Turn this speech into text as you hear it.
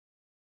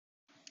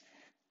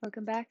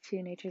Welcome back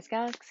to Nature's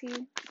Galaxy.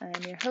 I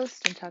am your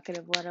host and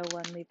talkative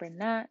 101 Libra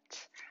Nat.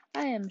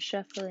 I am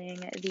shuffling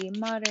the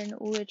Modern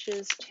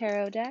Witches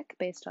Tarot deck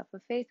based off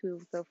of faith. We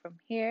will go from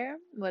here.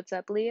 What's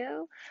up,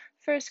 Leo?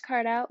 First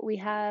card out, we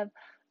have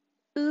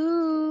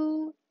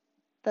Ooh,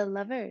 the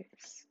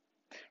Lovers.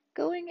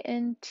 Going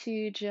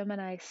into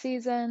Gemini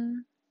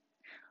season,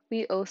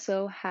 we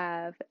also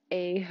have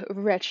a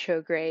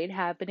retrograde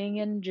happening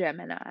in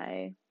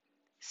Gemini.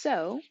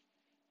 So,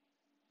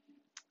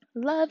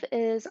 love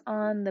is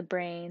on the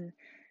brain.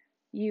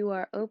 You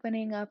are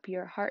opening up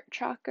your heart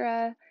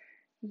chakra.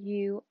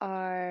 You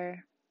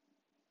are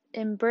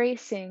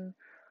embracing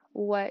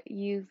what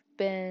you've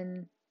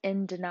been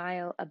in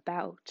denial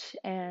about.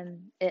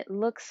 And it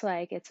looks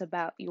like it's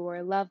about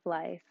your love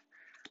life.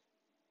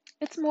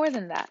 It's more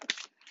than that,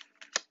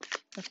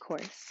 of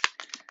course.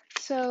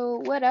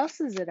 So, what else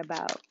is it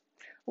about?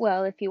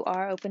 Well, if you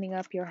are opening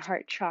up your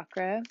heart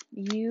chakra,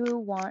 you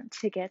want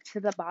to get to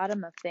the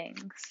bottom of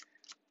things.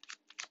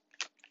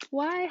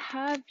 Why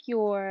have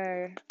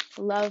your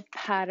love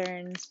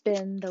patterns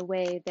been the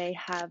way they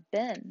have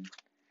been?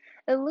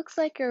 It looks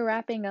like you're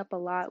wrapping up a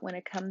lot when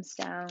it comes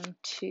down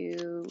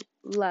to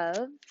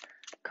love,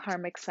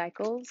 karmic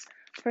cycles.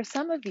 For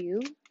some of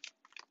you,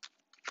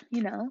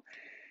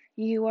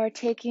 you are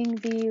taking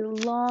the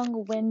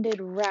long-winded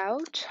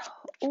route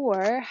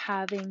or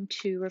having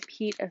to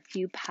repeat a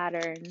few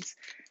patterns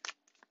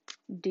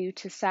due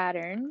to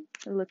Saturn,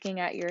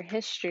 looking at your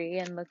history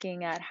and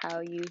looking at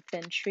how you've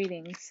been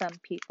treating some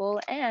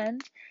people.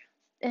 And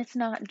it's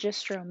not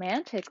just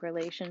romantic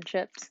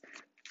relationships,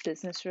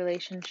 business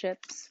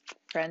relationships,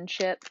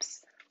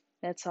 friendships.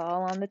 It's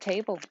all on the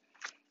table.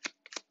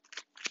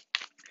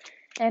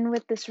 And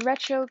with this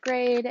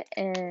retrograde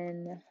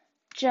in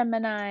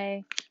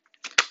Gemini,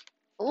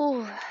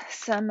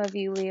 some of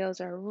you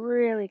Leos are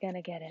really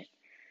gonna get it.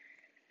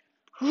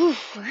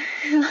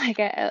 Like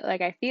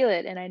I feel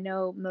it, and I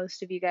know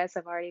most of you guys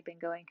have already been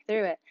going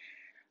through it.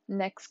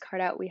 Next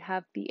card out, we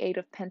have the Eight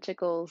of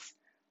Pentacles.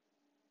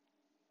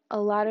 A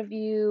lot of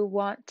you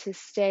want to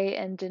stay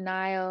in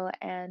denial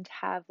and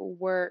have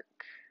work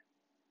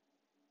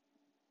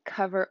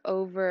cover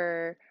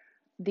over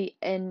the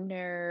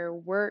inner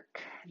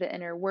work, the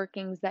inner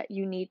workings that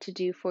you need to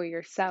do for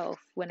yourself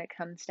when it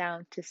comes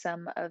down to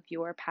some of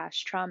your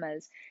past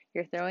traumas.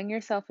 You're throwing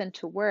yourself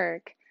into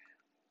work,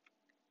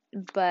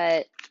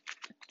 but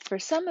for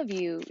some of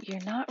you,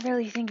 you're not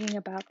really thinking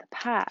about the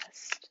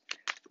past.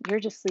 You're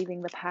just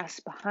leaving the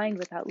past behind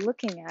without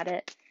looking at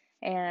it.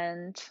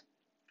 And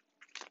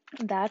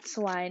that's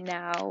why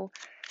now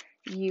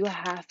you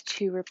have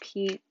to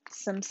repeat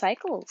some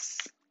cycles.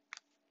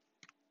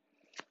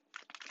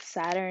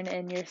 Saturn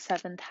in your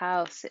 7th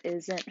house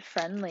isn't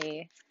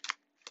friendly.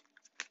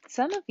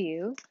 Some of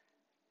you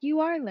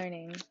are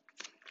learning.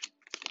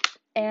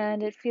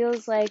 And it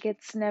feels like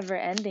it's never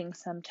ending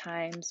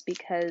sometimes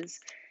because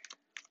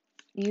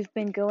you've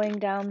been going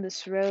down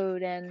this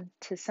road and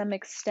to some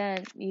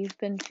extent you've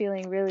been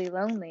feeling really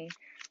lonely.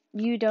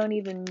 You don't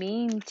even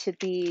mean to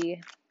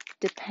be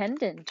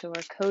dependent or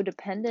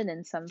codependent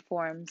in some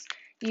forms.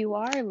 You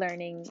are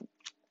learning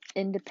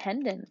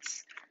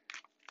independence,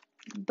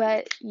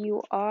 but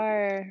you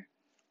are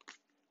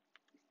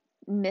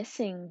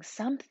missing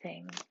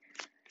something.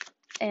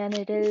 And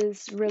it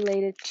is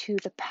related to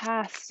the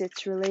past.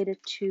 It's related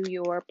to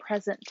your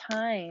present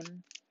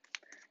time.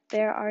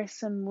 There are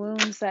some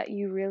wounds that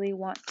you really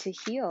want to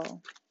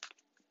heal.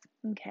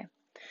 Okay.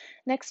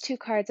 Next two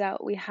cards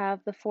out, we have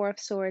the Four of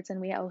Swords and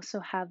we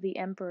also have the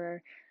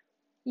Emperor.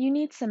 You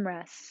need some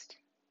rest.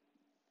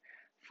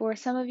 For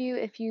some of you,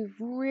 if you've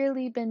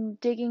really been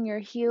digging your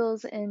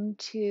heels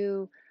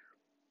into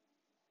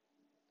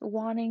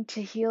wanting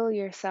to heal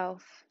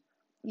yourself,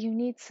 you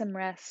need some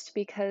rest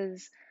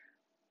because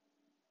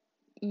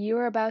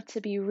you're about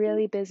to be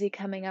really busy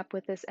coming up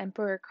with this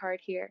Emperor card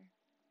here.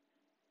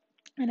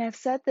 And I've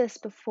said this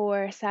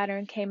before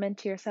Saturn came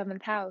into your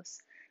 7th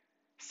house.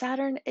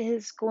 Saturn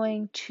is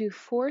going to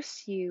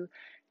force you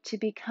to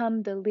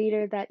become the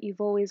leader that you've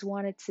always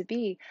wanted to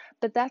be.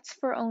 But that's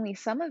for only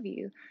some of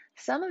you.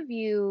 Some of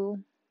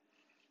you,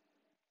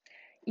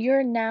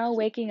 you're now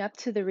waking up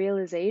to the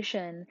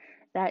realization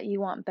that you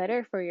want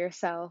better for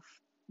yourself.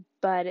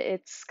 But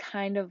it's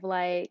kind of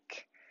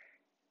like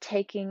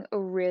taking a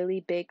really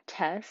big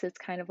test. It's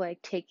kind of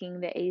like taking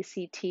the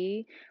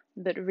ACT,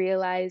 but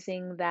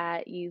realizing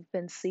that you've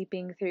been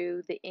sleeping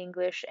through the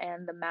English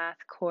and the math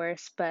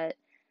course, but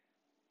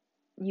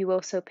you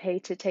also pay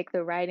to take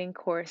the writing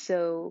course.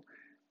 So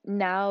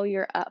now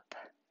you're up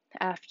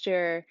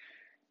after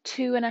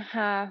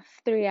 2.5,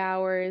 3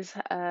 hours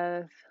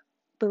of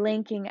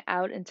blanking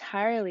out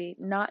entirely,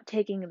 not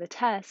taking the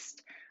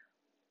test.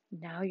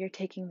 Now you're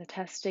taking the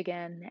test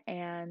again,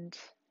 and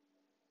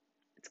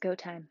it's go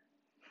time.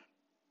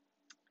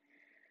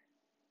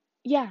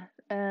 Yeah,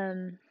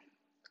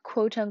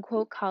 quote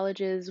unquote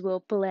colleges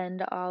will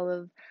blend all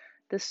of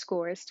the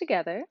scores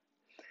together,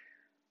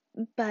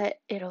 but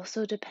it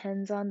also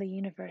depends on the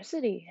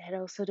university. It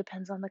also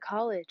depends on the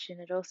college, and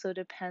it also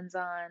depends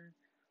on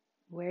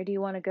where do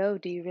you want to go?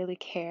 Do you really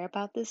care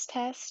about this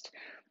test?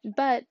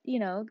 But,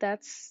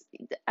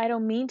 I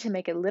don't mean to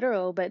make it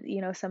literal, but,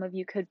 some of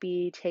you could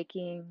be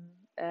taking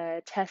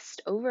a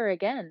test over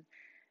again.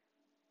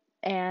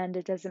 And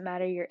it doesn't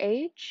matter your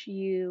age,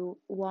 you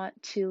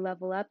want to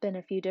level up in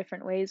a few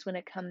different ways when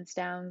it comes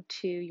down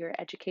to your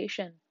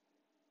education,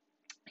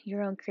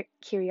 your own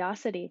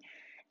curiosity.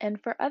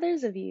 And for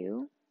others of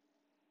you,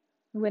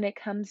 when it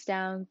comes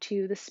down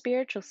to the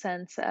spiritual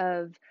sense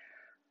of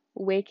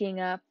waking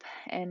up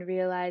and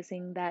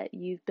realizing that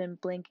you've been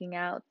blinking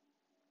out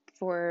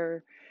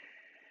for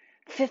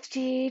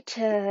 50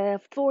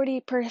 to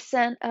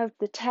 40% of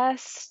the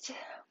test,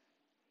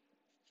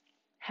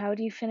 how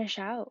do you finish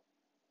out?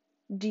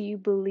 Do you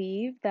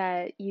believe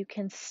that you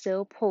can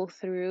still pull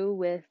through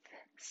with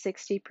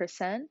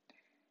 60%?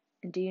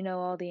 And do you know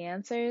all the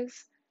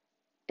answers?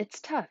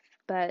 It's tough,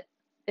 but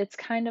it's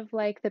kind of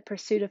like the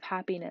pursuit of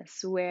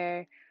happiness,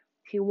 where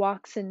he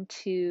walks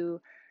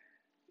into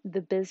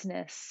the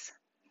business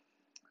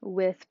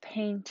with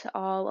paint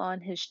all on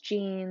his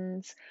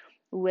jeans,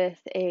 with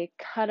a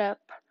cut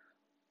up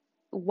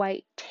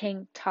white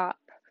tank top,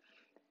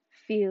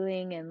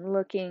 feeling and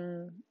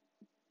looking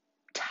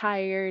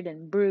tired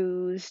and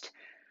bruised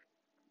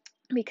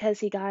because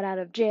he got out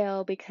of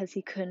jail, because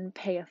he couldn't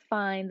pay a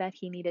fine that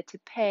he needed to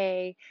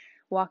pay,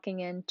 walking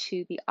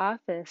into the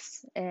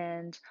office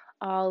and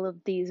all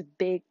of these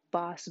big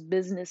boss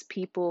business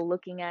people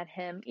looking at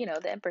him,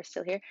 the emperor's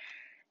still here,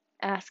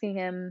 asking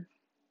him,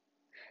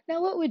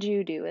 now what would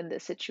you do in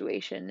this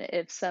situation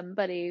if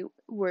somebody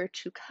were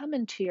to come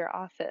into your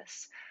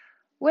office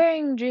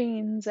wearing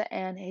jeans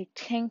and a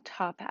tank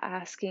top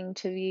asking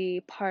to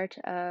be part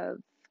of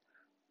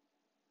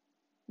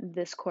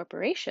this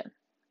corporation?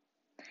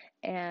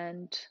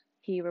 And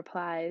he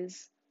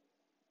replies,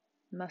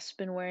 must have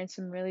been wearing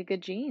some really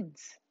good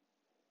jeans,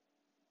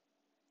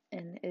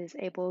 and is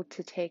able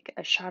to take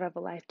a shot of a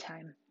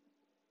lifetime.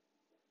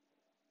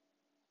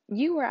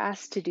 You were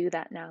asked to do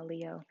that now,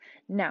 Leo.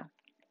 Now,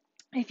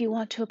 if you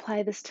want to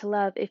apply this to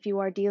love, if you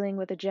are dealing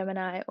with a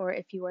Gemini or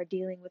if you are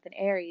dealing with an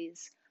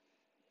Aries,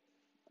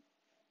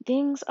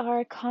 things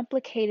are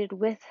complicated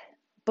with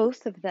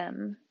both of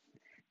them.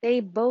 They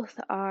both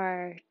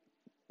are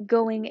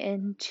going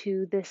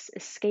into this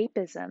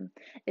escapism.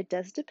 It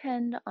does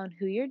depend on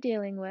who you're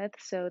dealing with,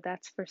 so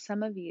that's for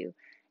some of you.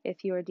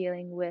 If you're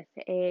dealing with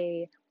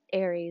a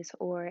Aries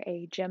or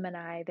a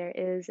Gemini, there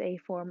is a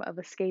form of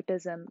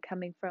escapism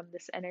coming from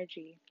this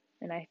energy,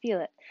 and I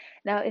feel it.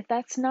 Now, if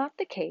that's not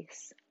the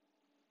case,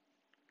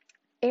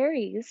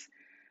 Aries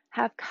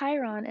have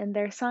Chiron in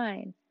their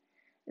sign.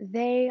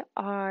 They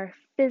are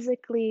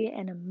physically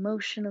and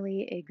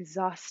emotionally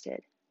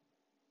exhausted.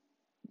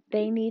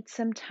 They need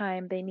some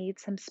time, they need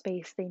some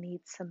space, they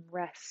need some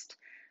rest.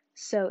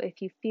 So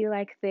if you feel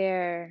like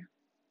they're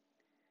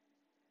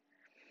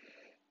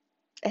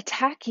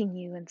attacking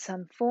you in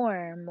some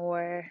form,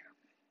 or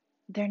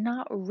they're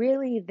not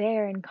really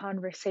there in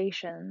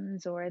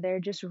conversations, or they're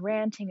just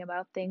ranting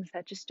about things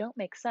that just don't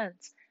make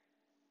sense,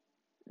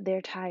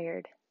 they're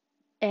tired.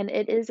 And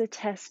it is a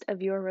test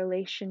of your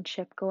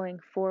relationship going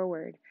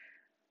forward.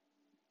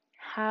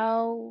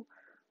 How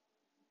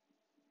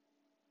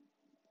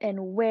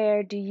and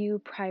where do you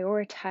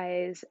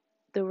prioritize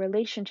the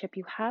relationship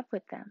you have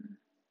with them?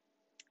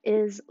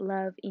 Is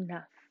love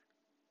enough?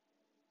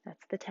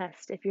 That's the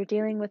test. If you're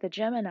dealing with a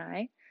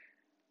Gemini,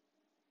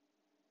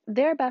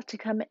 they're about to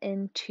come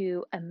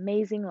into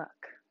amazing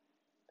luck.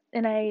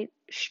 And I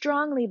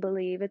strongly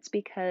believe it's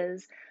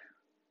because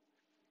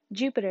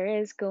Jupiter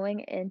is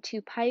going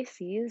into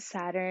Pisces,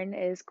 Saturn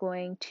is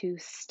going to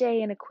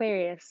stay in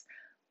Aquarius.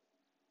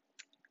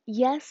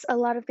 Yes, a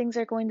lot of things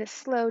are going to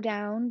slow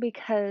down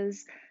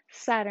because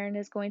Saturn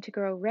is going to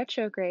go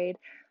retrograde,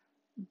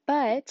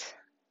 but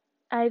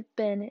I've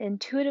been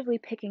intuitively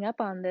picking up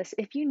on this.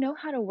 If you know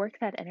how to work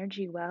that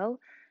energy well,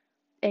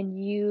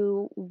 and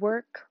you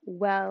work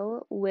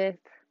well with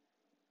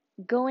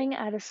going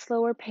at a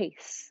slower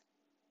pace.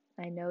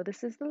 I know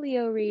this is the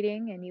Leo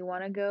reading and you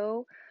want to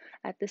go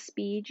at the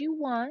speed you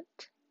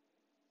want,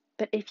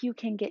 but if you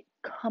can get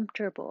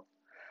comfortable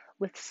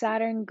with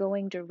Saturn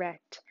going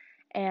direct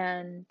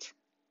and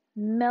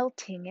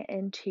melting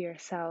into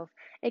yourself,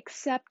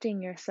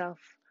 accepting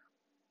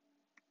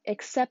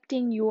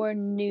your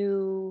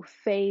new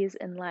phase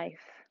in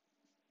life.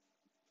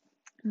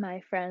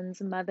 My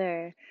friend's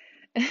mother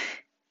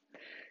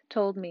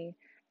told me,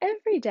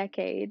 every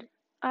decade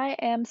I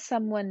am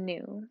someone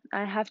new.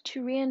 I have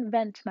to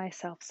reinvent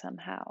myself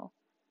somehow.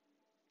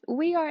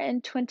 We are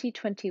in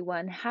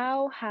 2021.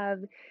 How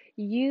have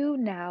you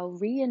now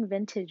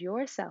reinvented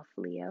yourself,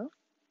 Leo?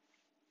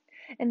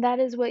 And that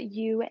is what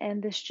you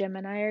and this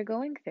Gemini are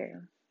going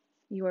through.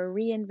 You are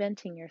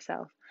reinventing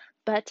yourself.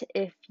 But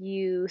if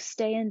you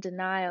stay in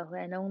denial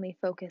and only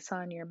focus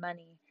on your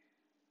money,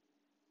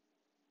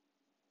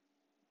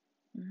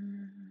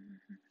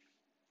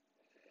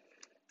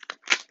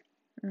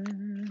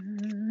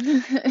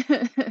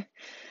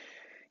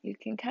 you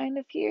can kind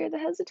of hear the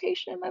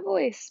hesitation in my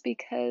voice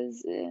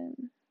because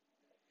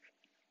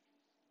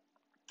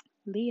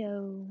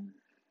Leo.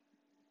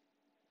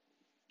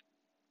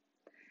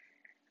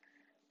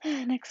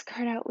 Next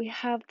card out, we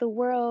have the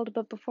World,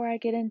 but before I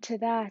get into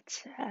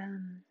that,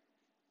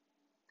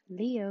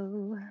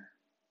 Leo,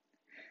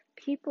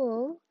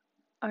 people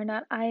are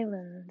not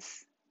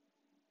islands.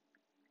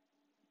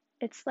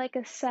 It's like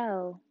a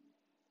cell,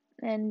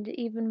 and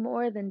even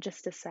more than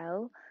just a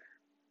cell.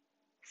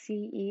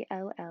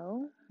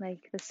 CELL,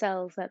 like the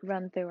cells that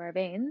run through our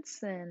veins,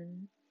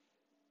 and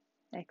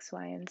X,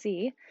 Y, and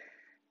Z.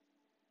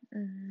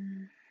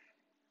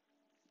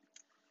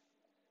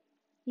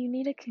 You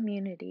need a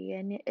community,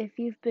 and if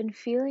you've been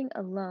feeling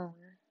alone,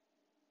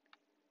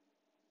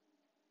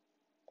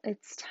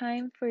 it's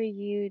time for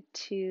you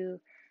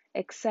to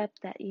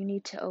accept that you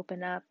need to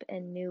open up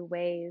in new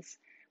ways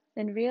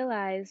and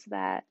realize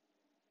that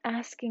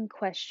asking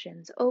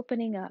questions,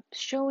 opening up,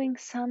 showing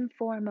some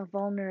form of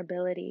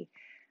vulnerability,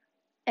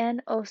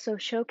 and also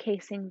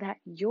showcasing that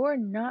you're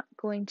not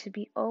going to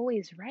be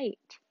always right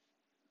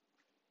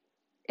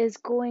is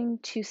going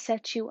to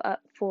set you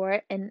up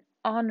for an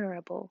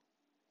honorable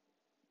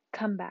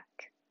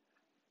comeback.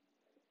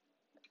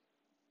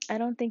 I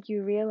don't think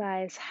you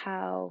realize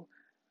how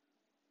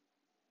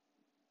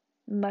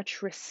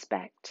much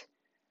respect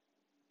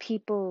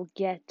people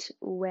get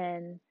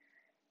when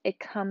it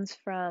comes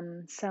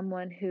from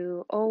someone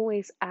who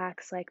always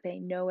acts like they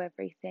know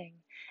everything,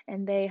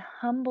 and they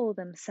humble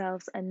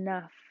themselves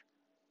enough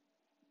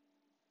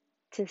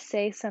to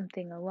say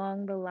something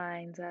along the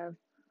lines of,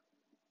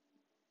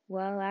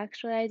 well,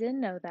 actually, I didn't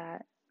know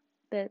that,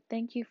 but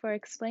thank you for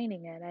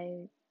explaining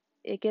it.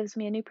 It gives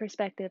me a new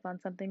perspective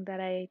on something that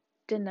I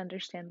didn't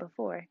understand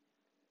before.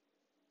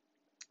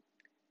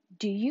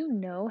 Do you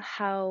know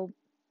how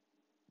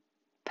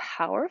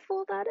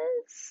powerful that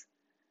is?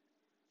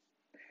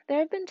 There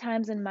have been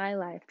times in my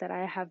life that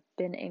I have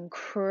been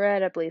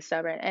incredibly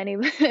stubborn.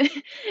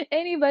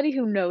 Anybody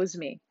who knows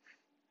me,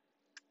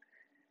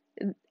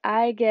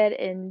 I get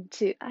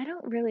into, I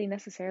don't really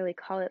necessarily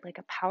call it like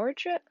a power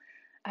trip.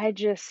 I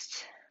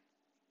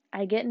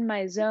get in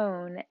my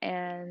zone,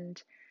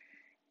 and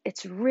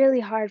it's really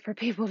hard for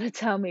people to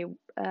tell me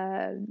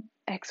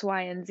X,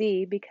 Y, and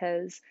Z,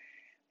 because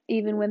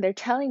even when they're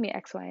telling me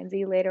X, Y, and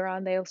Z later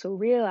on, they also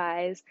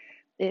realize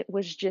it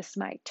was just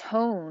my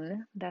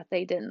tone that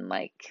they didn't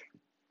like,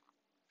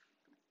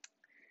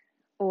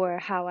 or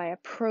how I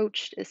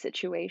approached a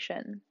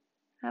situation.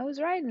 I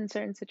was right in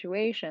certain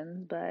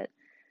situations, but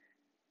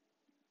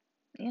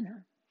it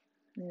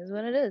is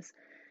what it is.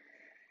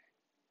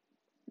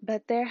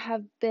 But there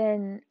have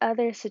been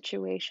other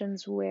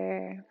situations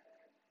where,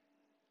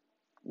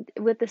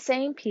 with the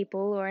same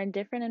people or in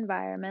different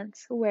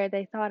environments, where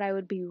they thought I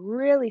would be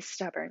really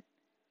stubborn.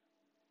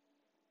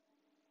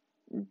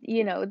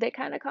 They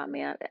kind of caught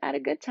me at a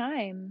good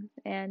time.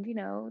 And,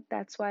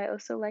 that's why I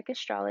also like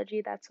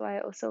astrology. That's why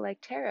I also like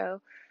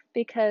tarot,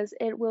 because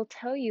it will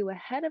tell you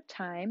ahead of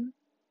time,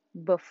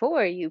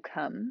 before you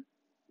come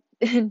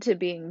into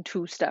being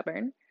too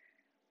stubborn,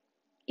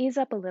 ease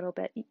up a little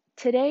bit.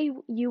 Today,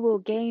 you will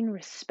gain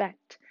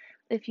respect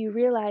if you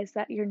realize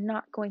that you're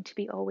not going to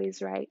be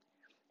always right,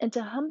 and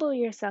to humble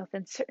yourself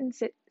in certain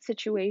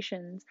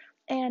situations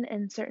and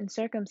in certain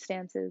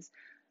circumstances.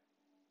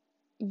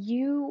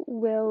 You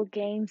will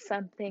gain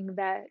something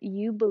that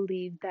you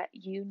believe that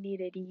you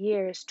needed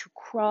years to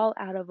crawl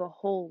out of a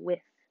hole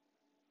with,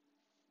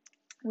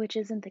 which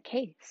isn't the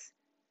case.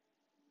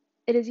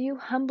 It is you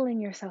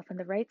humbling yourself in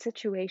the right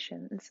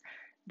situations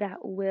that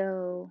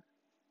will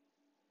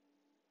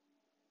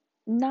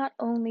not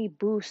only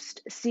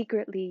boost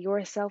secretly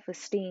your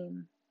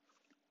self-esteem,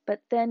 but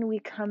then we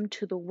come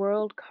to the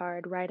World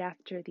card right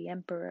after the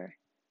Emperor.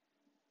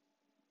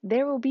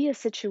 There will be a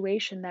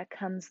situation that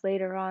comes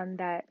later on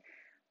that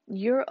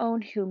your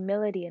own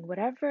humility in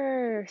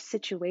whatever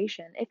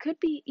situation, it could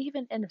be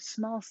even in a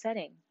small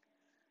setting,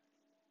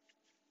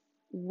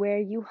 where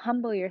you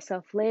humble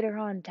yourself later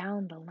on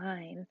down the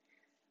line,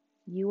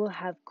 you will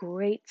have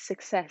great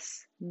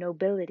success,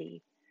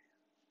 nobility,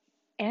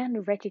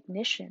 and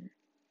recognition,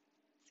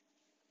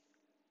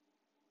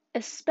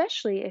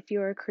 especially if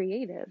you're a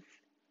creative.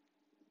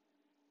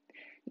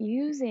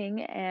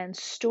 Using and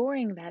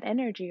storing that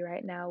energy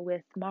right now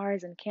with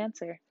Mars and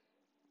Cancer.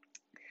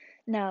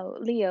 Now,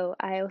 Leo,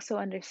 I also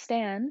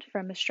understand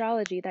from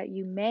astrology that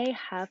you may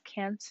have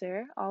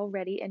Cancer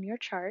already in your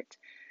chart.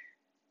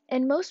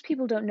 And most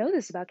people don't know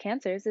this about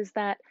Cancers, is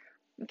that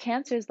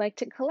Cancers like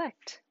to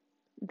collect.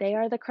 They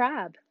are the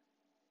crab.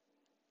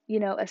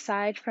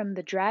 Aside from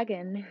the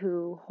dragon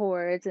who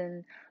hoards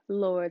and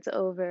lords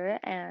over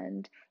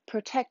and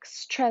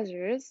protects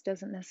treasures,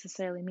 doesn't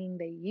necessarily mean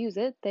they use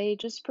it, they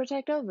just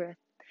protect over it.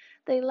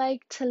 They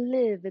like to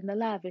live in the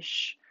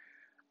lavish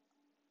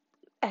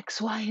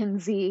X, Y,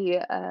 and Z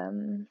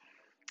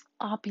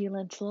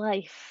opulent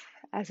life,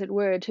 as it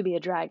were, to be a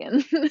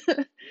dragon.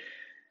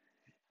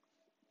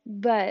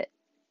 But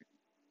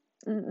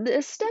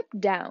the step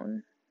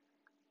down,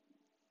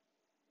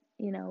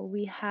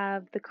 we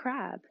have the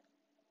crab.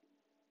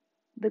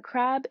 The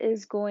crab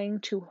is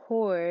going to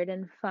hoard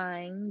and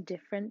find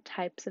different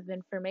types of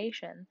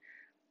information.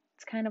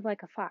 It's kind of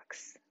like a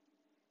fox.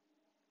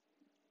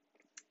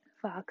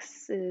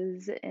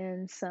 Foxes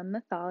in some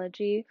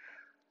mythology.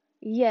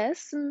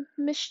 Yes,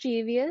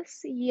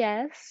 mischievous.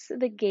 Yes,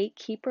 the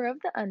gatekeeper of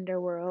the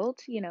underworld,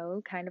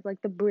 kind of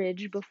like the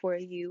bridge before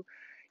you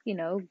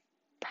know,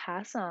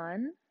 pass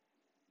on.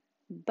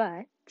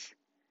 But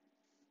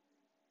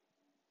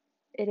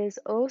it is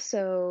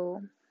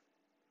also,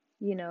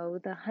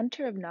 the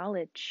hunter of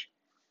knowledge.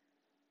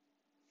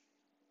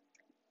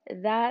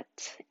 That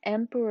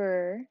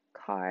Emperor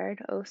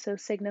card, also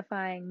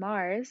signifying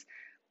Mars,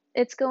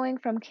 it's going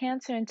from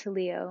Cancer into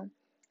Leo.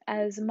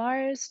 As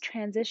Mars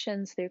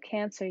transitions through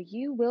Cancer,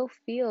 you will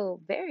feel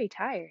very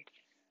tired.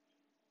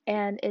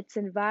 And it's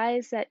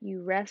advised that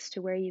you rest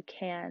where you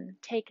can,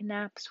 take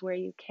naps where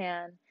you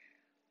can,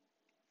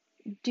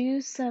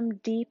 do some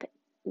deep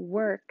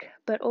work,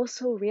 but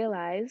also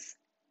realize,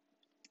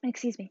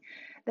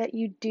 that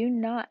you do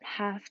not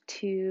have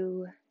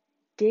to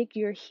dig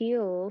your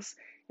heels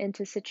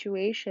into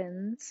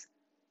situations.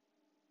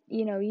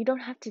 You don't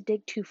have to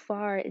dig too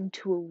far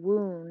into a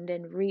wound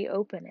and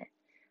reopen it.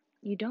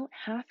 You don't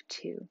have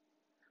to.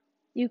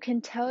 You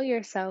can tell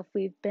yourself,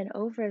 we've been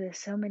over this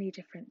so many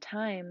different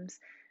times.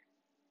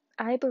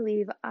 I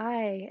believe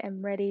I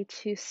am ready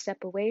to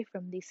step away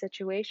from these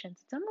situations.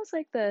 It's almost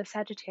like the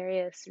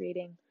Sagittarius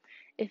reading.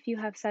 If you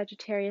have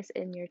Sagittarius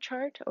in your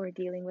chart or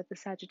dealing with the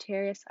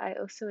Sagittarius, I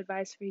also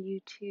advise for you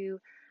to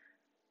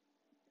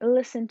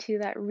listen to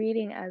that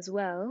reading as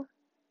well.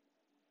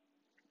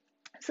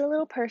 It's a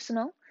little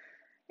personal.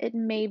 It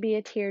may be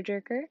a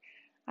tearjerker.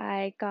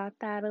 I got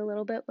that a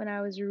little bit when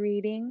I was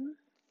reading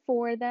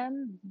for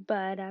them,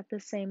 but at the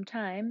same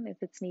time, if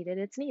it's needed,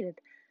 it's needed.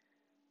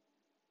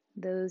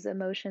 Those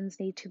emotions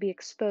need to be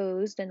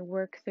exposed and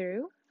worked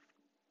through.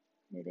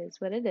 It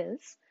is what it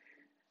is.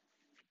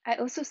 I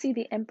also see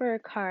the Emperor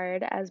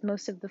card as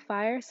most of the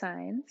fire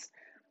signs,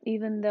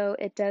 even though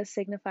it does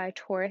signify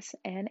Taurus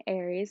and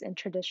Aries in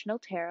traditional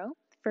tarot.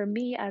 For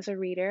me as a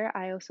reader,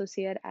 I also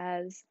see it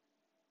as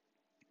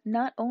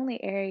not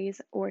only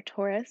Aries or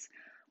Taurus,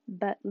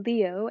 but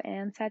Leo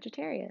and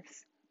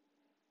Sagittarius.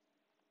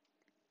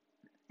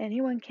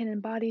 Anyone can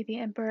embody the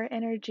Emperor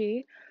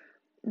energy,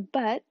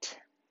 but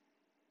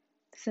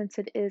since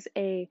it is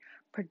a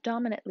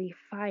predominantly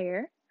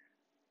fire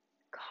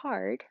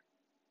card,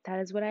 that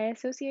is what I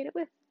associate it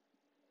with.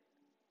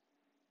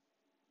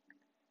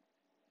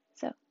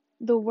 So,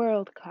 the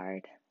World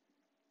card.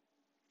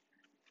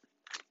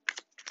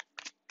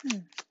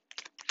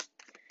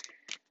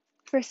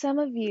 For some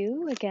of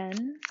you,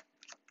 again,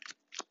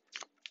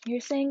 you're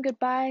saying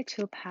goodbye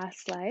to a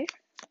past life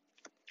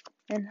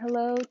and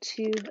hello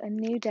to a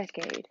new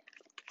decade.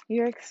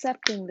 You're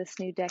accepting this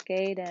new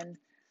decade and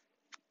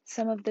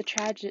some of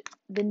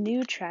the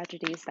new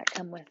tragedies that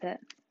come with it.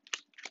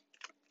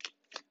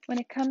 When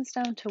it comes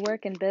down to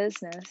work and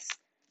business,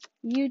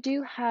 you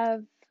do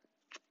have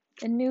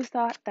a new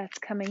thought that's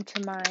coming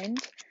to mind.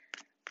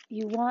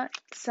 You want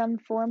some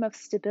form of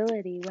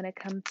stability when it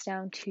comes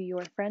down to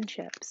your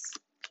friendships.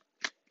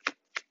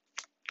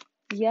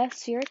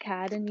 Yes, you're a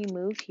cat and you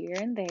move here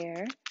and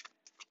there,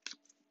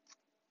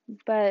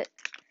 but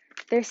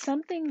there's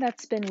something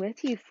that's been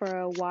with you for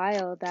a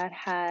while that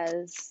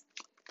has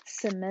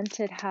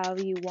cemented how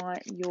you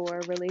want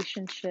your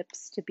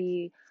relationships to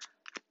be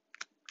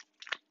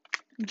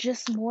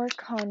just more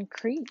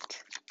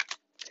concrete.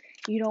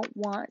 You don't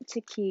want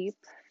to keep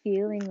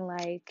feeling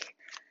like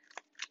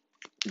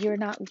you're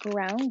not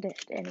grounded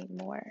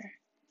anymore.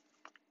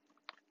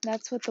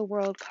 That's what the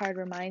World card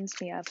reminds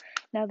me of.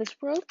 Now, this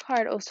World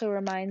card also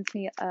reminds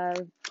me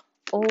of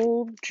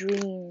old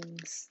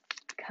dreams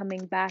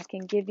coming back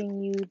and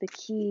giving you the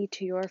key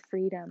to your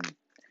freedom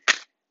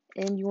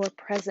in your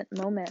present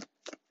moment.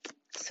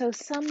 So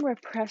some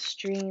repressed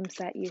dreams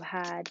that you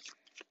had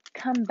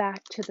come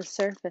back to the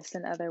surface,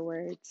 in other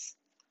words.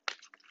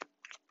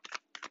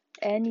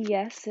 And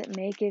yes, it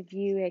may give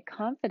you a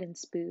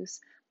confidence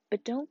boost,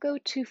 but don't go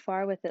too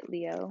far with it,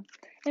 Leo.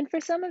 And for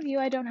some of you,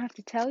 I don't have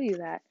to tell you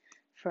that.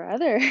 For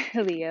other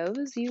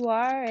Leos, you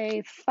are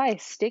a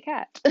feisty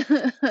cat.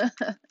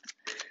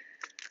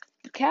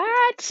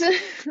 Cat!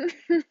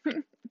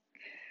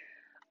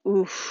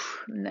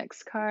 Oof,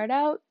 next card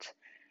out.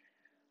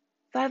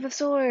 Five of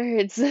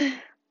Swords.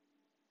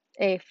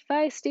 A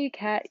feisty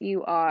cat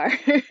you are.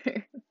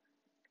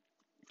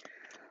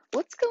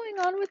 What's going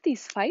on with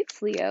these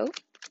fights, Leo?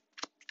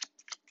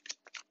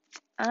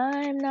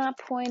 I'm not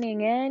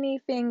pointing any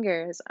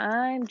fingers.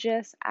 I'm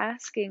just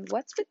asking,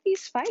 what's with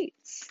these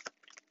fights?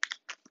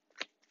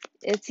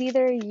 It's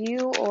either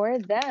you or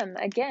them.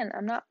 Again,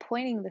 I'm not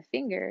pointing the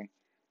finger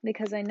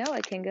because I know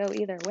it can go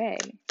either way.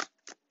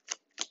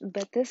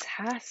 But this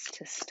has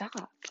to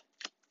stop.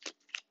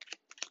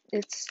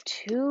 It's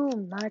too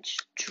much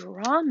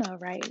drama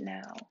right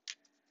now.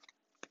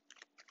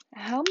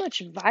 How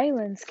much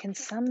violence can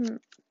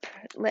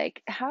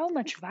how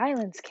much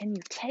violence can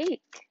you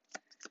take?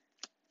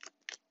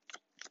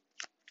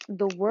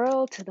 The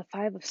World to the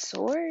Five of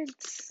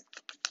Swords?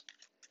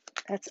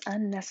 That's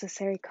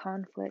unnecessary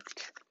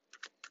conflict.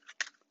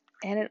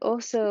 And it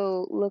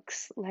also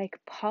looks like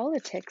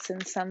politics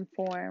in some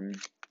form.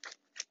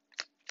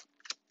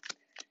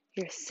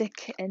 You're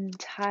sick and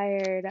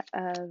tired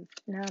of,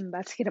 now I'm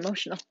about to get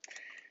emotional.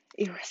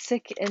 You're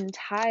sick and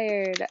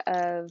tired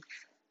of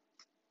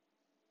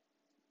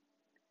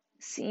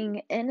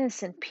seeing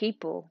innocent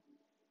people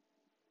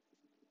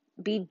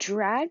be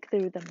dragged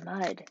through the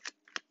mud.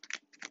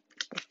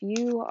 If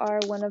you are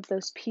one of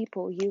those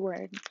people, you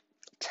are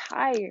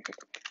tired,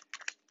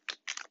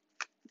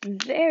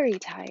 very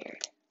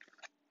tired.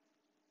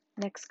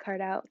 Next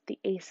card out, the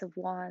Ace of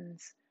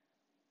Wands.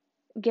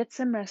 Get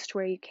some rest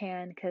where you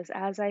can, because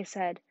as I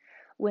said,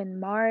 when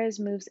Mars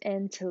moves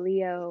into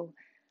Leo,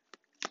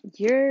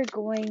 you're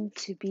going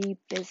to be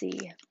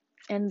busy.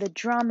 And the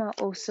drama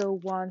also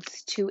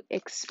wants to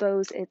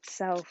expose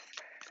itself,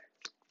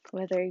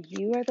 whether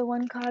you are the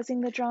one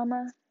causing the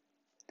drama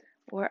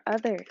or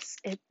others.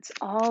 It's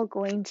all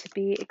going to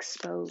be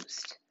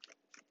exposed.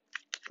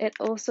 It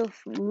also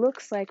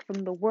looks like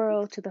from the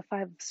World to the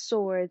Five of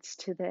Swords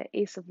to the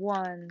Ace of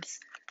Wands,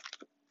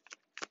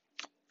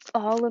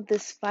 all of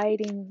this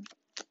fighting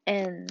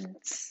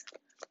ends.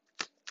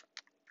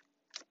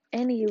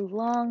 Any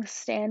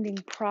long-standing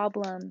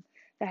problem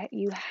that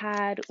you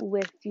had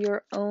with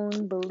your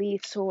own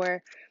beliefs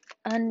or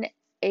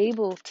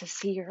unable to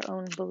see your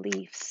own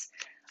beliefs,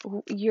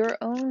 your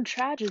own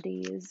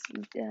tragedies,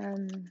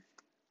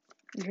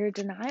 your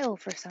denial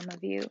for some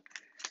of you,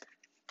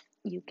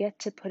 you get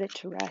to put it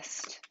to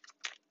rest.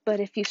 But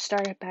if you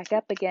start it back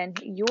up again,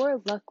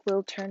 your luck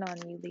will turn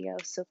on you, Leo,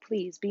 so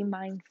please be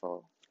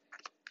mindful.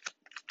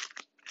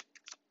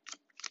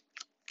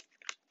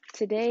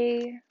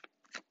 Today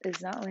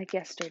is not like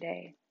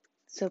yesterday,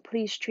 so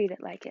please treat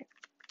it like it.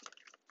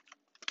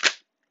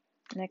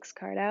 Next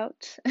card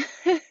out.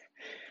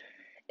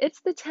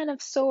 It's the Ten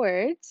of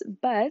Swords,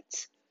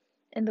 but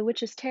in the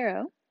Witch's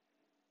Tarot,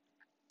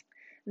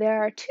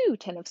 there are two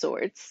Ten of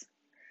Swords.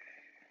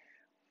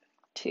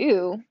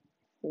 Two?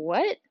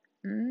 What?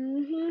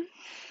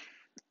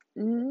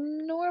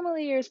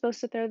 Normally you're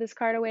supposed to throw this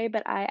card away,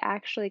 but I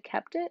actually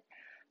kept it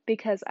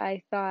because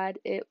I thought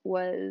it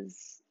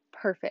was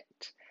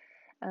perfect.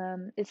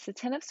 It's the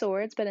Ten of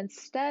Swords, but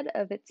instead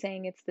of it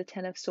saying it's the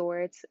Ten of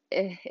Swords,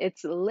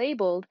 it's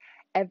labeled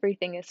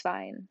everything is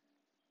fine.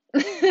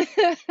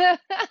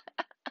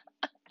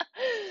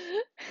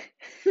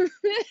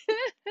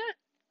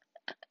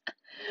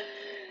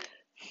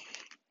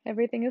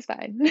 Everything is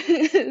fine.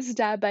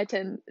 Stabbed by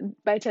 10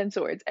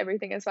 swords.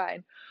 Everything is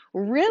fine.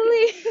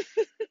 Really?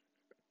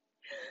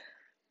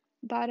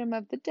 Bottom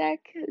of the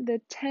deck,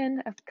 the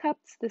 10 of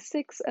cups, the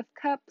 6 of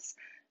cups,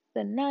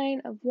 the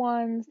 9 of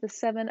wands, the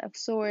 7 of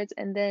swords,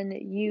 and then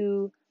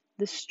you,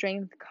 the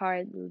strength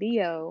card,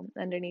 Leo.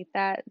 Underneath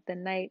that, the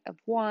Knight of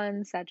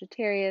Wands,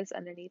 Sagittarius.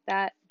 Underneath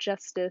that,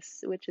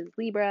 Justice, which is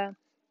Libra,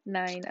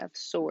 9 of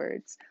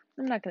swords.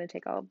 I'm not going to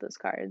take all of those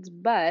cards,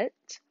 but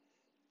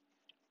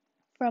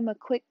from a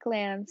quick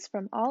glance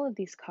from all of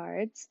these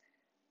cards,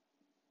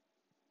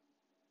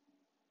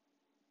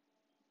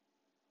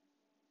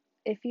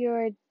 if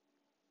you're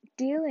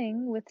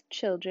dealing with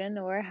children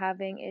or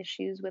having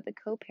issues with a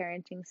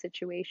co-parenting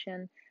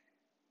situation,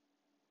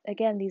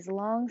 again, these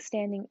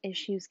long-standing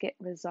issues get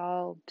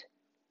resolved.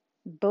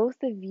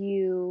 Both of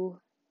you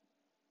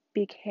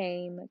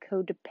became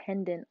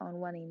codependent on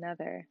one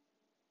another.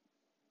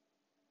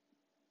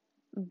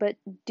 But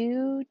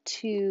due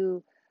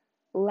to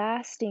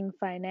lasting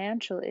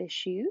financial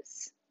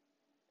issues,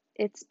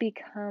 it's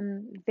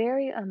become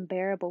very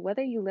unbearable,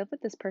 whether you live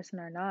with this person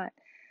or not,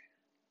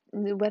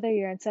 whether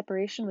you're in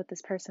separation with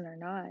this person or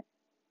not.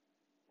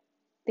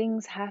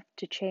 Things have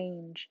to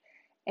change.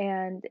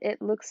 And it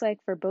looks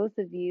like for both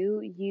of you,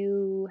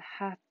 you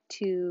have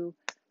to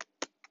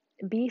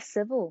be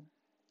civil.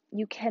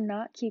 You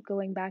cannot keep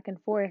going back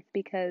and forth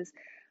because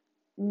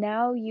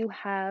now you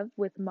have,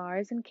 with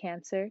Mars and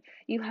Cancer,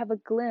 you have a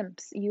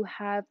glimpse. You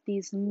have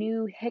these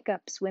new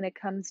hiccups when it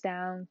comes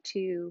down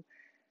to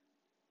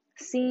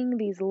seeing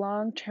these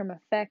long-term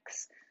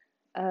effects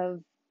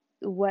of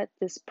what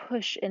this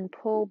push and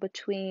pull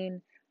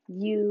between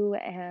you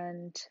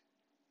and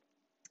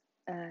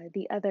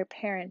the other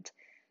parent,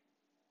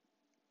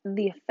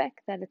 the effect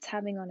that it's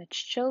having on its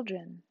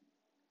children,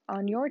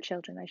 on your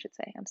children, I should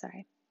say. I'm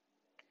sorry.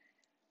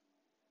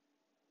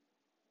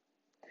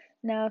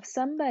 Now,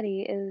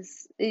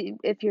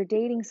 if you're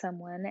dating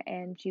someone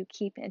and you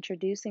keep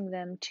introducing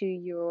them to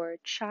your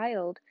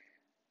child,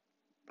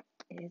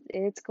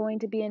 it's going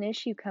to be an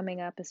issue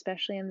coming up,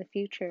 especially in the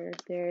future.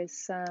 There's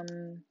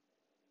some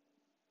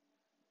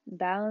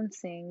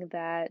balancing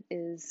that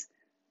is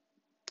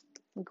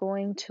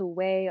going to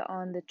weigh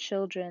on the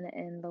children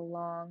in the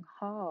long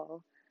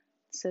haul.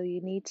 So you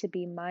need to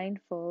be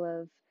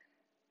mindful of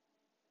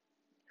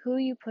who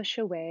you push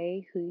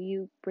away, who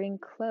you bring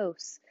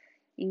close.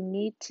 You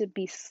need to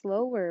be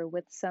slower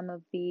with some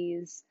of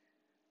these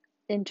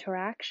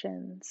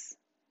interactions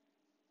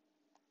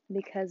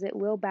because it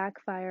will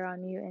backfire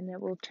on you and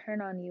it will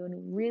turn on you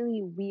in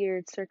really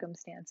weird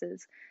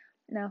circumstances.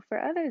 Now, for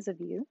others of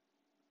you,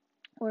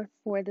 or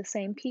for the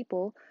same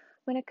people,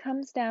 when it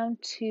comes down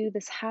to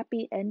this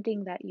happy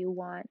ending that you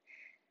want,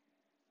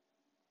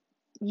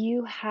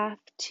 You have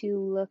to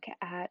look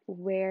at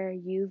where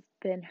you've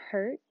been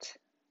hurt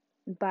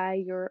by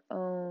your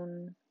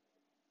own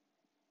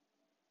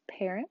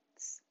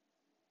parents,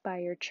 by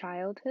your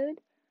childhood,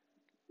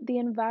 the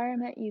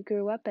environment you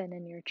grew up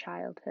in your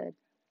childhood.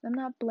 I'm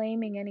not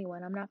blaming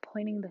anyone, I'm not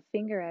pointing the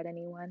finger at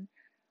anyone.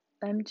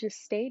 I'm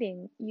just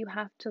stating you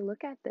have to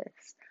look at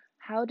this.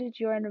 How did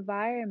your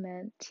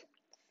environment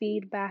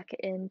feed back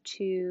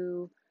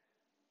into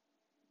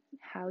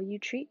how you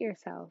treat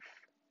yourself?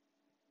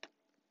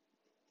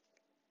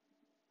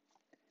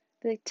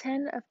 The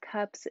Ten of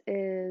Cups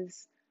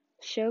is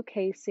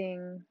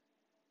showcasing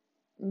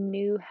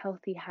new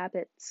healthy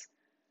habits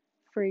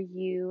for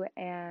you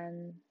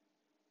and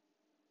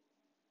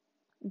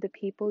the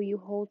people you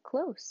hold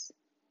close.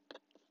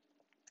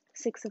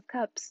 Six of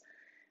Cups,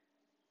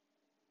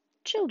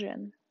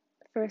 children.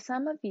 For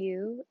some of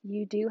you,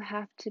 you do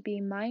have to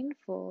be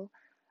mindful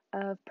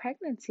of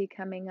pregnancy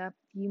coming up.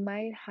 You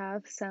might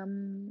have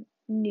some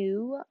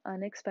new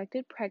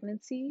unexpected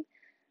pregnancy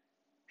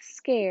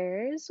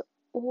scares,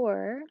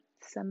 or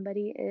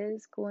somebody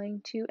is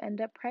going to end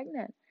up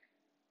pregnant.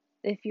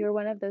 If you're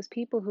one of those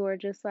people who are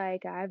just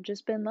like, I've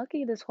just been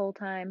lucky this whole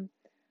time,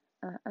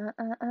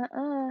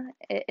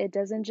 it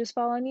doesn't just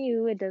fall on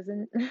you. It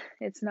doesn't,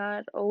 it's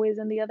not always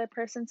in the other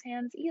person's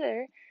hands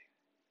either.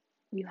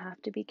 You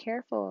have to be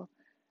careful.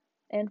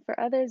 And for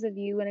others of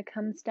you, when it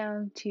comes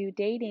down to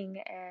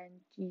dating and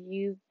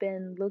you've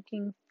been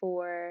looking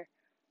for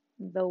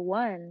the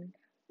one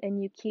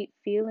and you keep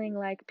feeling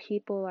like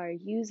people are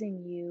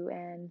using you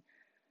and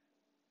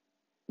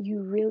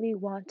you really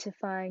want to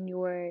find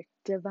your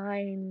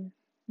divine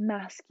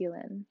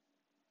masculine,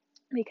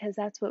 because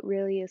that's what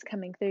really is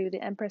coming through.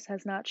 The Empress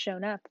has not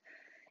shown up.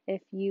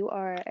 If you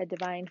are a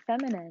divine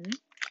feminine,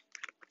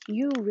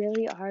 you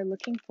really are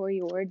looking for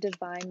your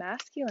divine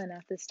masculine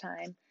at this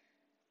time.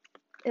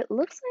 It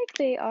looks like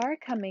they are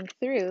coming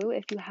through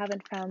if you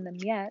haven't found them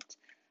yet,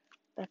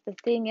 but the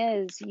thing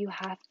is, you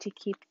have to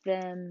keep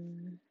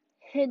them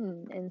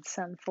hidden in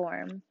some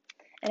form.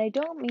 And I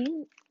don't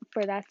mean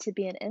for that to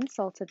be an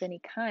insult of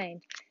any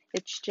kind.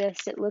 It's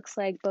just, it looks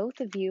like both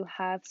of you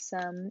have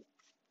some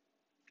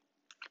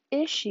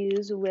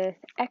issues with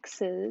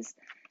exes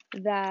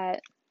that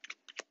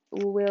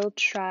will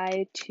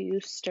try to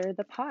stir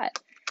the pot,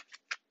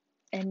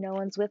 and no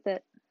one's with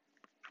it.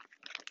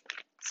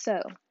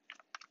 So,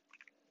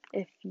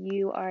 if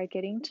you are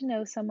getting to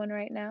know someone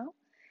right now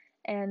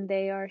and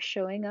they are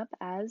showing up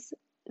as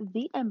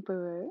the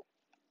Emperor,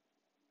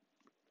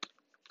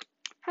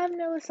 have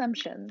no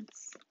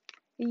assumptions.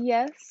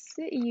 Yes,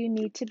 you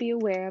need to be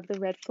aware of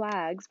the red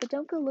flags, but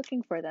don't go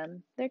looking for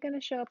them. They're going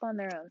to show up on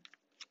their own.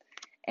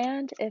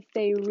 And if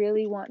they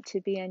really want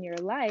to be in your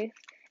life,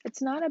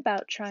 it's not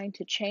about trying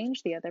to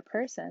change the other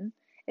person.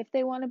 If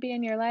they want to be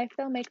in your life,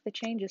 they'll make the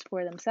changes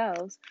for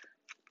themselves.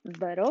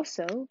 But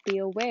also be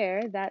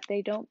aware that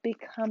they don't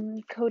become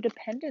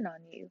codependent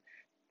on you,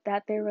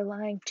 that they're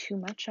relying too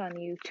much on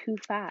you too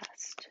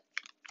fast.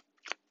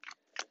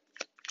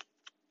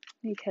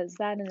 Because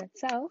that in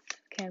itself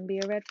can be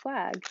a red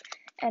flag.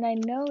 And I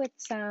know it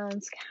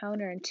sounds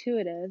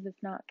counterintuitive, if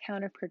not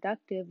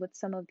counterproductive, with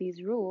some of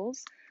these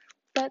rules,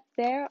 but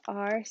there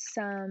are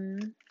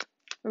some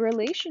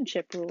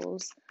relationship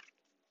rules.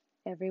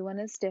 Everyone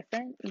is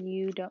different.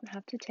 You don't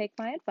have to take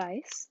my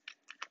advice,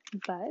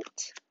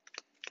 but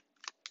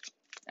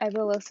I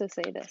will also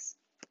say this.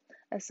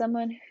 As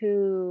someone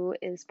who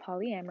is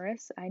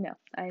polyamorous, I know.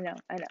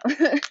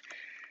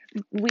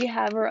 We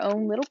have our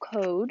own little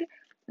code,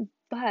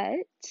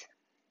 but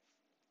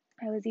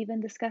I was even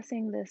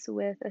discussing this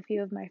with a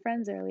few of my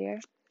friends earlier.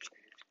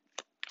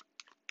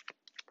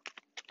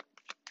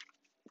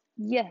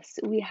 Yes,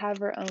 we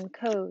have our own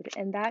code,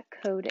 and that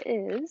code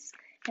is,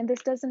 and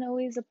this doesn't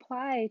always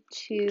apply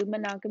to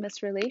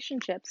monogamous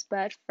relationships,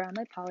 but from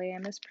a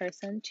polyamorous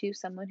person to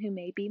someone who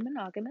may be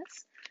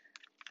monogamous,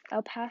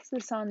 I'll pass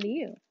this on to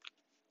you.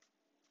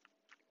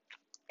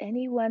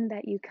 Anyone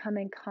that you come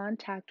in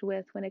contact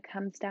with when it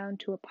comes down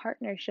to a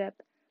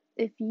partnership,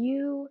 if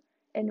you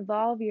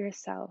involve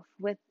yourself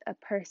with a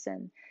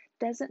person,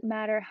 doesn't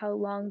matter how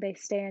long they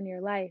stay in your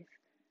life,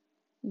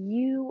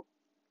 you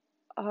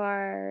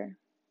are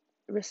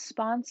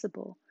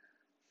responsible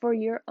for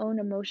your own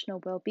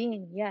emotional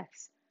well-being,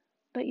 yes,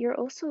 but you're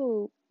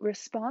also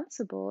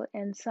responsible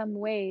in some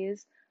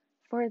ways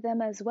for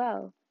them as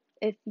well.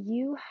 If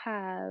you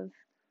have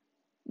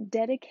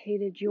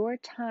dedicated your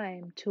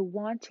time to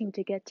wanting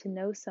to get to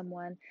know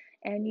someone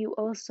and you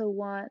also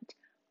want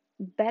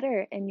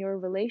better in your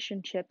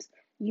relationships,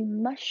 you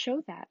must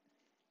show that.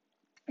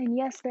 And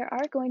yes, there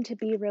are going to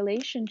be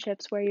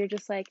relationships where you're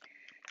just like,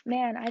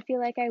 man, I feel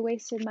like I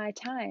wasted my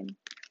time.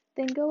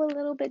 Then go a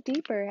little bit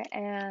deeper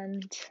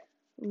and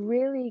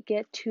really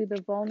get to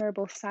the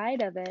vulnerable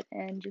side of it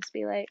and just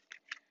be like,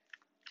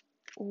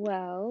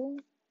 well,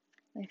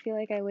 I feel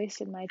like I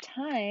wasted my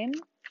time,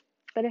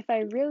 but if I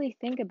really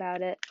think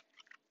about it,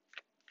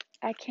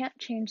 I can't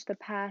change the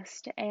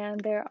past, and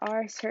there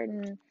are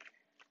certain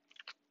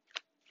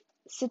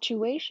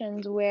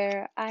situations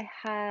where I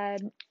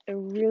had a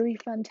really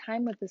fun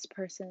time with this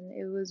person.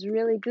 It was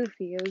really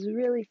goofy, it was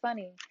really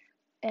funny.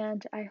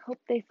 And I hope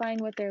they find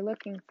what they're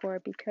looking for,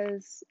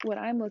 because what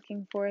I'm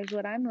looking for is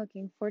what I'm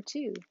looking for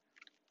too.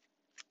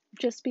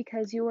 Just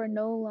because you are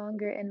no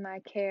longer in my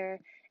care,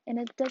 and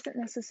it doesn't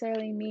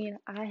necessarily mean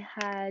I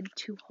had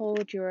to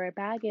hold your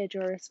baggage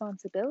or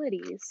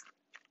responsibilities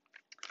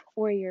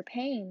or your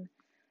pain,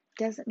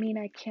 doesn't mean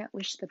I can't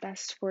wish the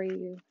best for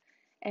you.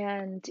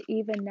 And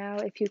even now,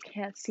 if you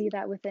can't see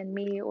that within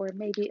me, or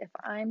maybe if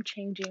I'm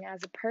changing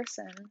as a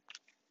person,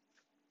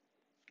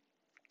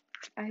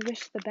 I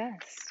wish the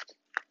best.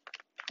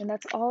 And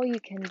that's all you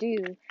can do.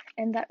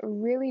 And that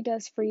really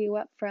does free you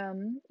up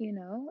from,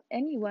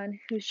 anyone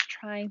who's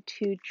trying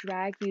to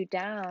drag you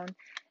down,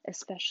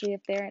 especially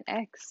if they're an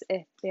ex,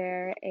 if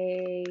they're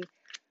a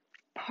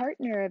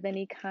partner of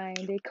any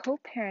kind, a co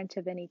parent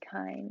of any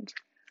kind,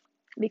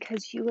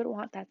 because you would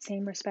want that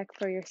same respect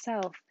for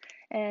yourself.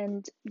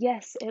 And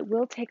yes, it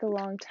will take a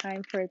long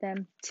time for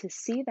them to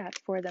see that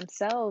for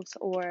themselves,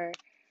 or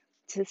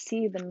to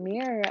see the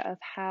mirror of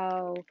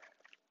how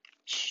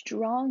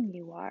strong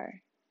you are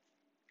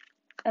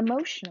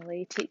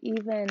emotionally, to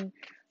even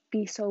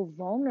be so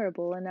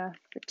vulnerable enough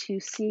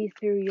to see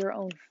through your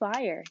own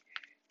fire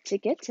to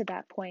get to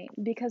that point.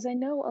 Because I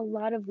know a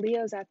lot of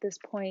Leos at this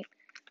point,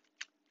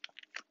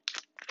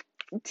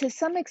 to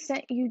some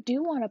extent, you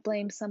do want to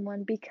blame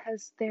someone,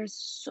 because there's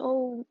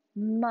so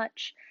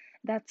much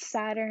that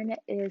Saturn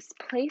is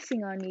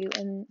placing on you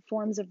in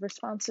forms of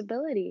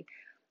responsibility.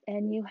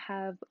 And you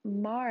have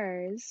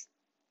Mars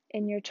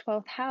in your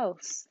 12th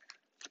house,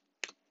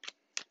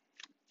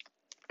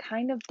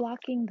 kind of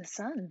blocking the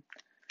sun.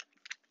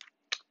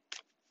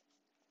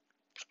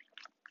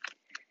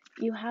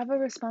 You have a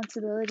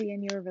responsibility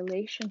in your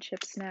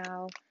relationships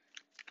now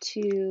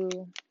to,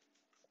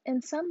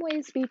 in some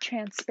ways, be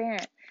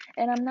transparent.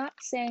 And I'm not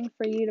saying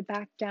for you to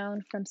back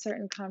down from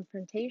certain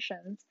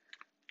confrontations,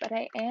 but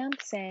I am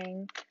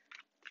saying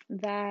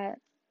that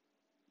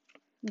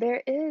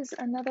there is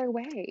another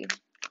way.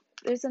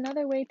 There's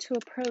another way to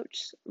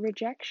approach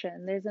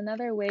rejection. There's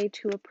another way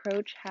to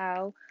approach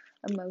how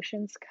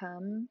emotions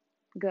come,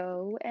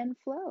 go, and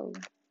flow.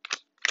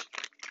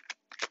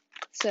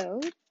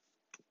 So,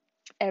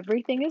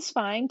 everything is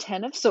fine,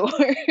 10 of Swords.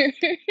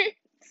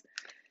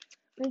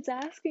 It's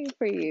asking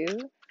for you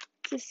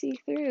to see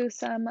through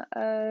some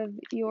of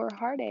your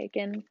heartache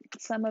and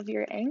some of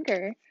your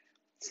anger,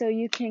 so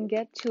you can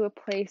get to a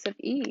place of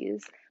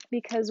ease.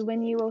 Because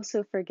when you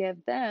also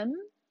forgive them,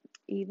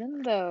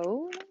 even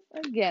though,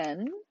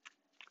 again,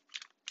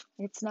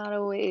 it's not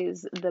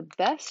always the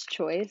best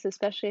choice,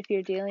 especially if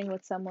you're dealing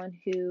with someone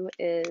who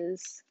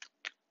is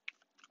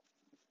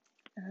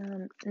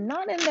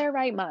not in their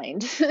right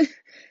mind.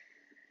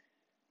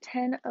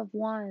 10 of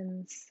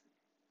Wands,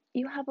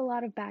 you have a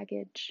lot of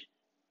baggage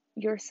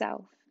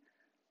yourself.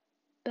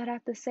 But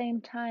at the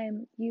same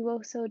time, you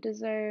also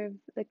deserve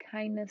the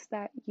kindness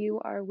that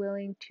you are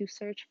willing to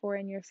search for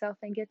in yourself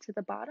and get to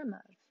the bottom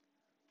of.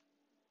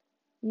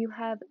 You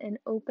have an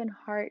open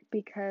heart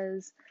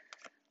because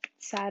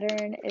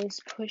Saturn is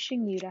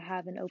pushing you to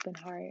have an open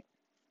heart.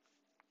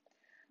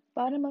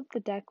 Bottom of the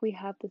deck, we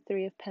have the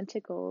Three of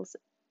Pentacles,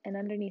 and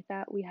underneath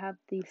that, we have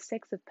the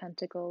Six of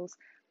Pentacles.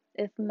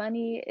 If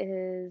money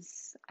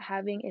is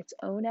having its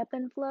own ebb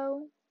and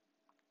flow,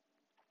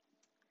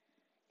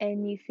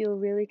 and you feel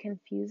really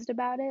confused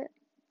about it,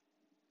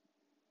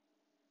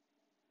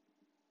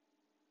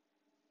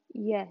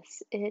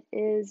 yes, it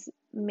is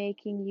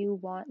making you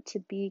want to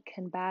be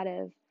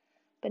combative.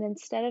 But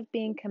instead of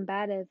being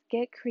combative,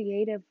 get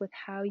creative with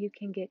how you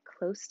can get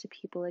close to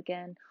people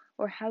again,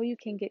 or how you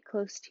can get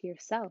close to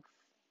yourself.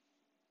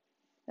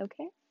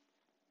 Okay?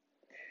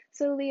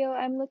 So, Leo,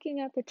 I'm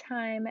looking at the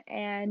time,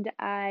 and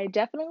I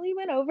definitely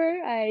went over.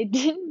 I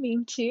didn't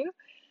mean to,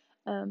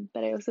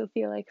 but I also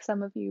feel like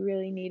some of you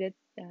really needed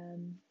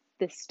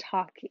this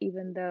talk,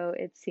 even though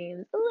it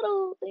seems a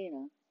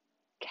little,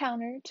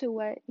 counter to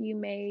what you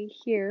may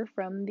hear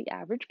from the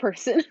average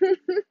person,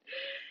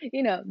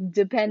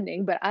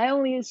 depending. But I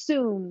only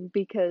assume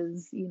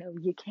because,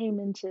 you came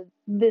into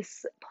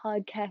this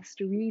podcast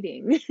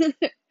reading.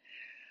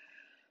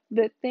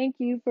 But thank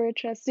you for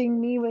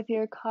trusting me with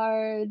your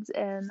cards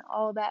and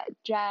all that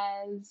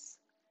jazz.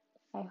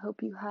 I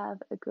hope you have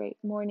a great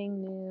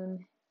morning,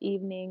 noon,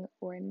 evening,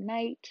 or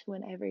night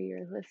whenever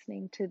you're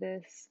listening to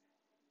this.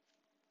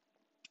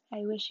 I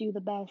wish you the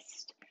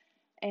best,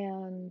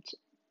 and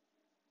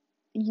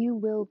you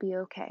will be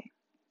okay.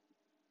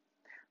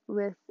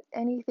 With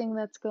anything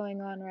that's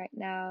going on right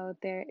now,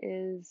 there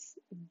is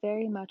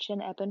very much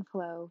an ebb and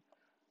flow.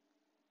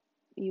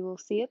 You will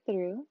see it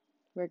through,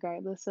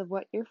 regardless of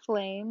what your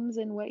flames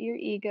and what your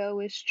ego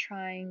is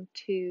trying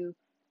to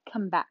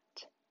combat.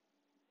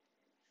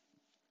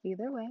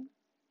 Either way,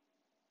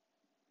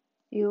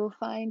 you will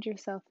find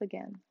yourself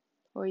again,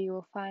 or you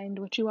will find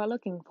what you are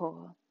looking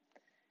for.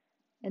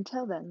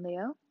 Until then,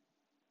 Leo,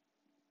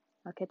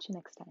 I'll catch you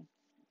next time.